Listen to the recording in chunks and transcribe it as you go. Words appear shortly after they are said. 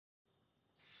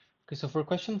Okay, so for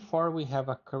question 4, we have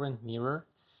a current mirror.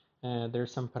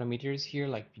 There's some parameters here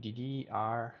like VDD,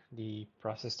 R, the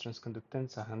process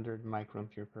transconductance, 100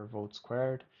 microampere per volt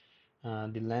squared,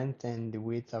 the length and the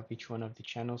width of each one of the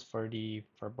channels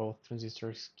for both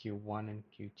transistors Q1 and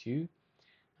Q2.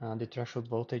 The threshold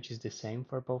voltage is the same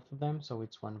for both of them, so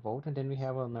it's 1 volt, and then we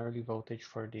have an early voltage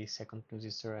for the second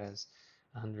transistor as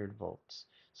 100 volts.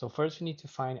 So first we need to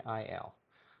find IL.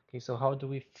 Okay, so how do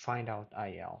we find out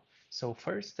IL? So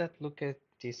first let's look at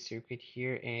this circuit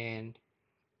here, and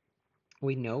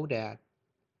we know that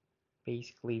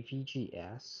basically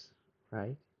VGS,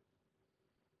 right,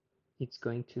 it's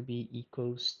going to be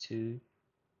equals to,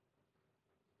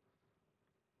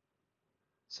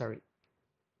 sorry,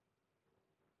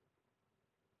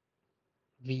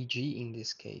 VG in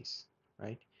this case,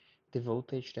 right? The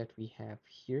voltage that we have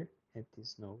here at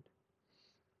this node,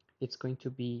 it's going to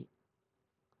be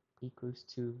equals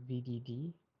to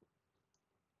VDD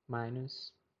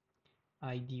minus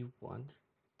ID1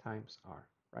 times R,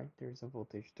 right? There's a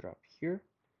voltage drop here.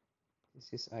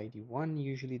 This is ID1.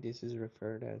 Usually this is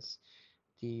referred as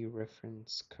the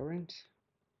reference current,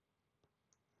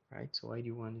 right? So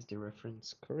ID1 is the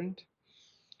reference current.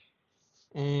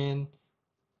 And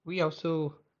we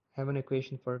also have an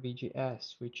equation for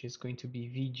VGS, which is going to be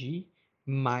VG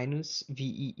minus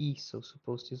VEE. So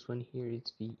suppose this one here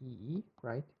is VEE,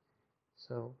 right?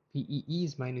 So VEE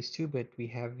is minus 2, but we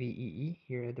have VEE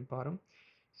here at the bottom.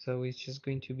 So it's just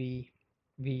going to be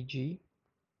VG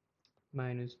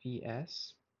minus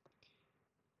VS,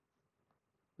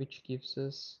 which gives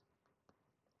us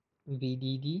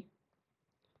VDD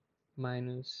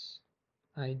minus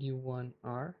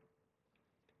ID1R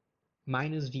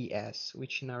minus Vs,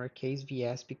 which in our case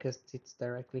Vs because it's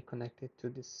directly connected to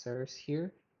the source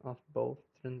here of both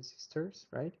transistors,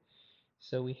 right?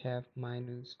 So we have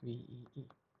minus VEE.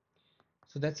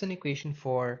 So that's an equation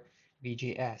for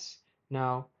VGS.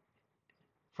 Now,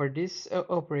 for this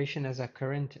operation as a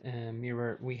current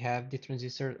mirror, we have the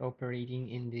transistor operating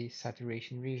in the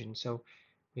saturation region. So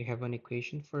we have an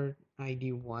equation for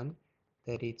ID1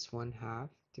 that it's 1/2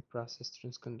 the process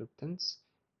transconductance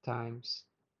times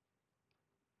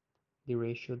the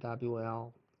ratio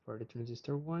WL for the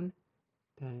transistor 1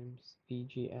 times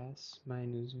VGS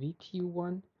minus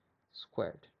VT1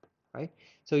 squared, right?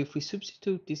 So if we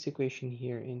substitute this equation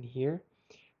here and here,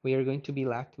 we are going to be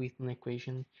left with an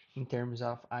equation in terms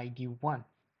of ID1,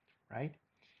 right?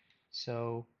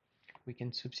 So we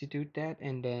can substitute that,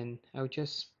 and then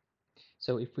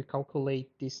so if we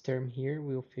calculate this term here,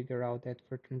 we'll figure out that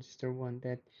for transistor 1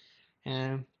 that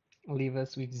um, leave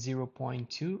us with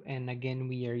 0.2, and again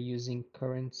we are using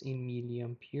currents in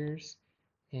milliamperes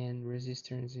and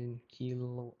resistance in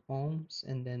kilo ohms,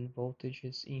 and then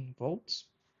voltages in volts.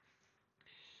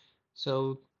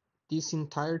 So this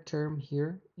entire term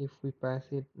here, if we pass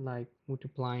it like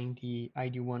multiplying the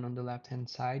ID1 on the left hand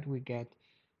side, we get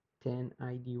 10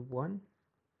 ID1,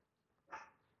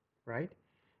 right?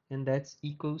 And that's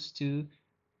equals to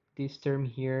this term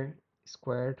here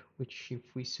squared, which if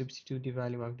we substitute the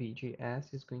value of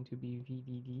VGS is going to be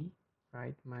VDD,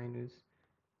 right, minus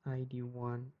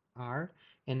ID1R.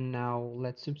 And now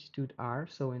let's substitute R.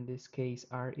 So in this case,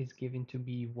 R is given to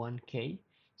be 1K.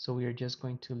 So we are just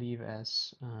going to leave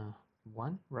as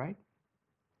 1, right?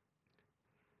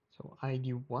 So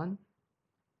ID1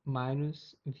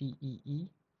 minus VEE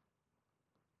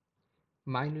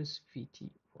minus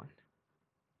VT1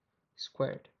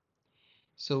 squared.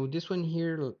 So this one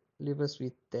here leave us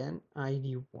with 10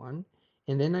 ID1,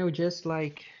 and then I would just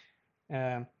like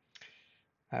uh,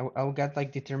 I'll get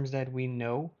like the terms that we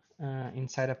know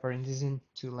inside a parenthesis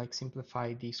to like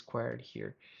simplify the squared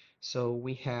here. So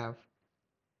we have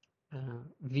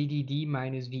VDD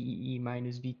minus VEE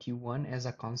minus VT1 as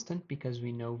a constant because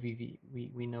we know we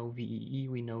know VEE,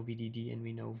 we know VDD, and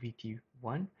we know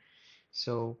VT1.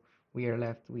 So we are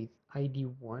left with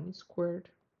ID1 squared,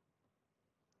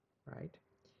 right?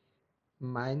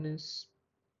 Minus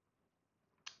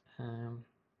um,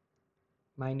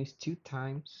 minus 2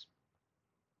 times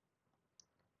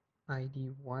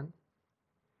ID1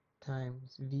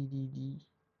 times VDD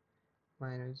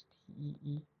minus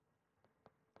VEE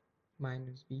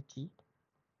minus VT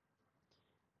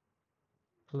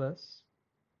plus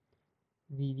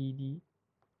VDD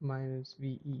minus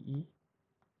VEE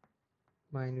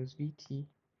minus VT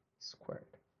squared.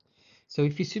 So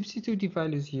if you substitute the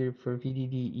values here for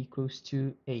VDD equals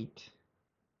to 8,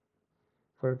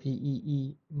 for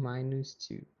VEE minus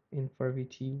 2, and for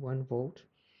VT 1 volt,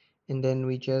 and then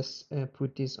we just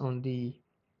put this on the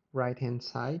right hand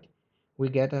side, we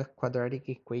get a quadratic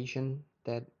equation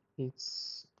that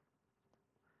it's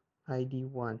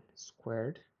ID1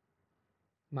 squared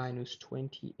minus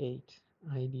 28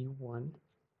 ID1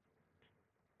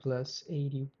 plus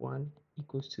 81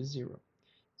 equals to 0.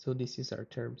 So this is our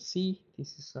term C,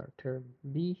 this is our term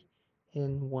B,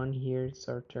 and 1 here is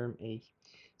our term A.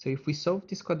 So if we solve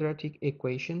this quadratic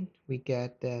equation, we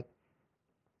get that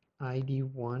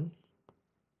ID1,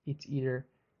 it's either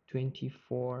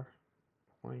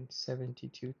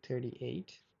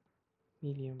 24.7238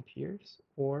 milliamperes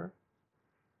or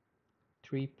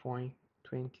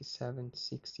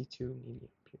 3.2762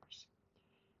 milliamperes.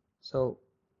 So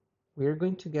we're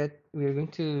going to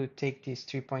take this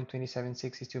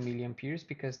 3.2762 milliamperes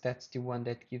because that's the one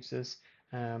that gives us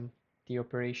the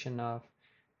operation of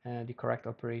the correct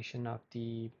operation of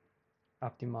the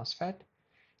MOSFET.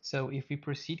 So if we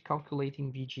proceed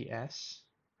calculating VGS,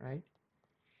 right,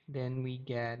 then we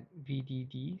get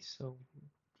VDD, so the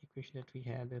equation that we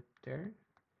had up there,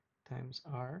 times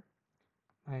R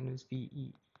minus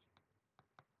VE,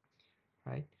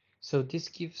 right? So this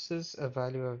gives us a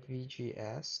value of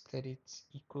VGS that it's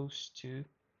equals to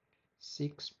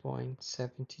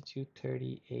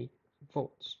 6.7238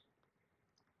 volts.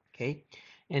 Okay,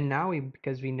 and now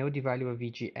because we know the value of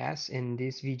VGS, and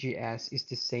this VGS is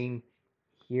the same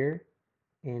here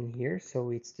and here, so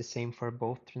it's the same for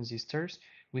both transistors,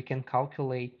 we can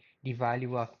calculate the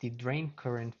value of the drain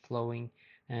current flowing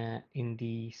in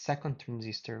the second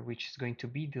transistor, which is going to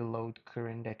be the load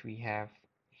current that we have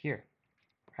here,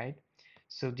 right?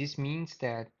 So this means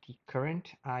that the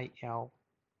current IL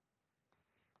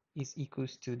is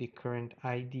equals to the current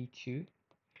ID2,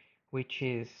 which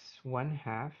is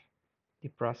 1/2 the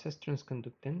process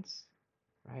transconductance,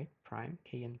 right, prime,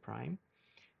 Kn prime,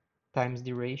 times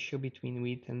the ratio between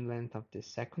width and length of the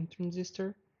second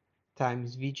transistor,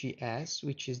 times VGS,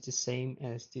 which is the same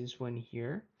as this one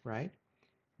here, right,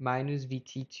 minus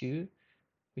VT2,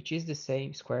 which is the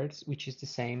same squared, which is the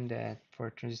same that for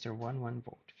transistor 1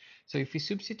 volt. So if we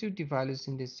substitute the values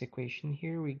in this equation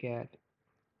here, we get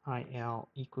IL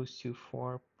equals to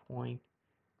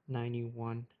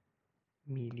 4.91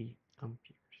 milliamperes.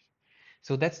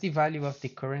 So that's the value of the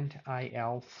current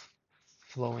IL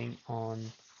flowing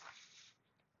on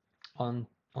on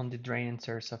the drain and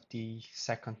source of the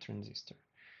second transistor.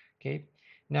 Okay,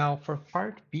 now for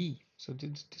part B, so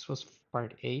this was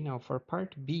part A. Now for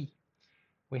part B,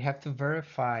 we have to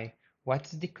verify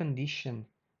what's the condition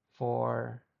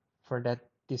for that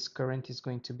this current is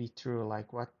going to be true,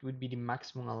 like what would be the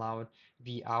maximum allowed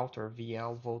V out or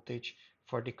VL voltage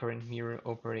for the current mirror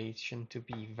operation to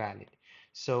be valid.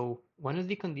 So one of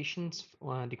the conditions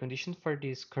for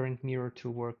this current mirror to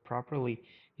work properly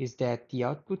is that the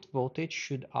output voltage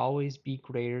should always be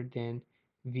greater than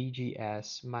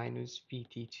VGS minus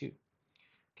VT2.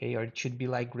 Okay, or it should be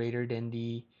like greater than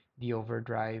the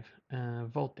overdrive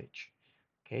voltage.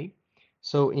 Okay,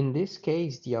 so in this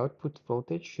case, the output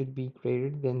voltage should be greater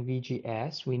than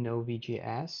VGS. We know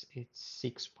VGS, it's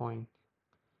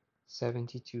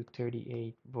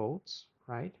 6.7238 volts,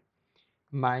 right?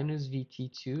 Minus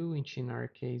VT2, which in our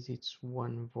case, it's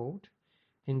 1 volt.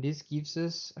 And this gives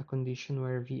us a condition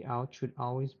where V out should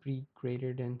always be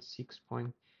greater than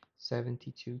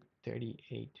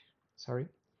 6.7238. Sorry,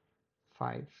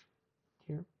 5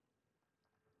 here.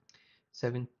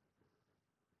 7.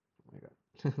 Oh my God.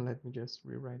 Let me just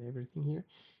rewrite everything here.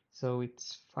 So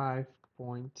it's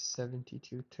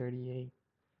 5.7238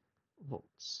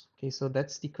 volts. Okay, so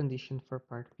that's the condition for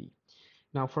part B.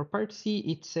 Now for part C,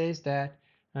 it says that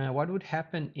what would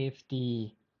happen if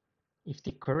the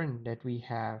current that we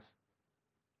have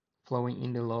flowing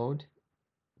in the load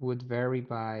would vary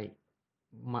by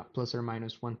plus or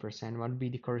minus 1%. What would be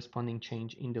the corresponding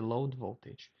change in the load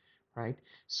voltage, right?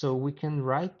 So we can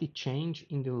write the change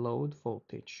in the load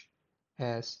voltage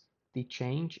as the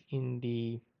change in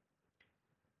the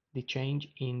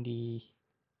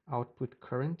output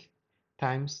current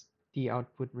times the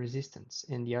output resistance.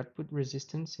 And the output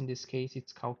resistance, in this case,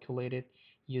 it's calculated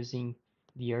using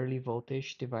the early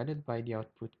voltage divided by the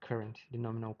output current, the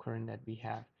nominal current that we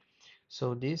have.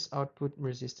 So this output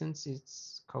resistance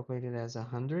is calculated as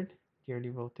 100, the early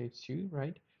voltage 2,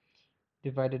 right?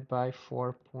 Divided by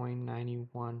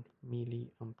 4.91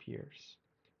 milliamperes,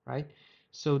 right?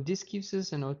 So this gives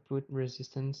us an output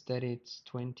resistance that it's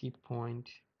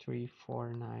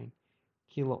 20.349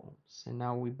 kilo ohms. And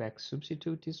now we back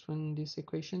substitute this one in this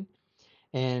equation.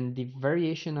 And the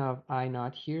variation of I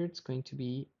naught here, it's going to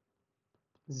be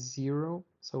 0.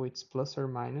 So it's plus or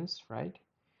minus, right?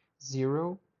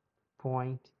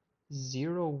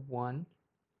 0.01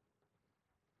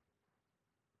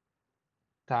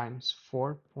 times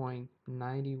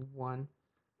 4.91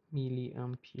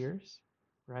 milliamperes,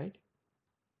 right?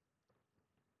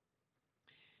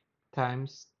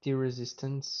 times the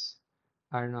resistance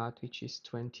R naught, which is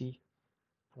 20.349.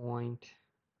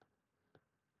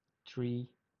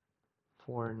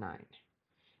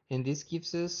 And this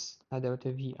gives us a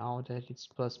delta V out that is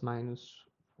plus minus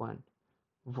 1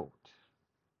 volt.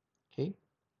 Okay,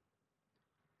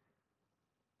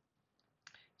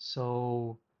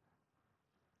 so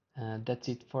that's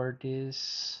it for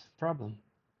this problem.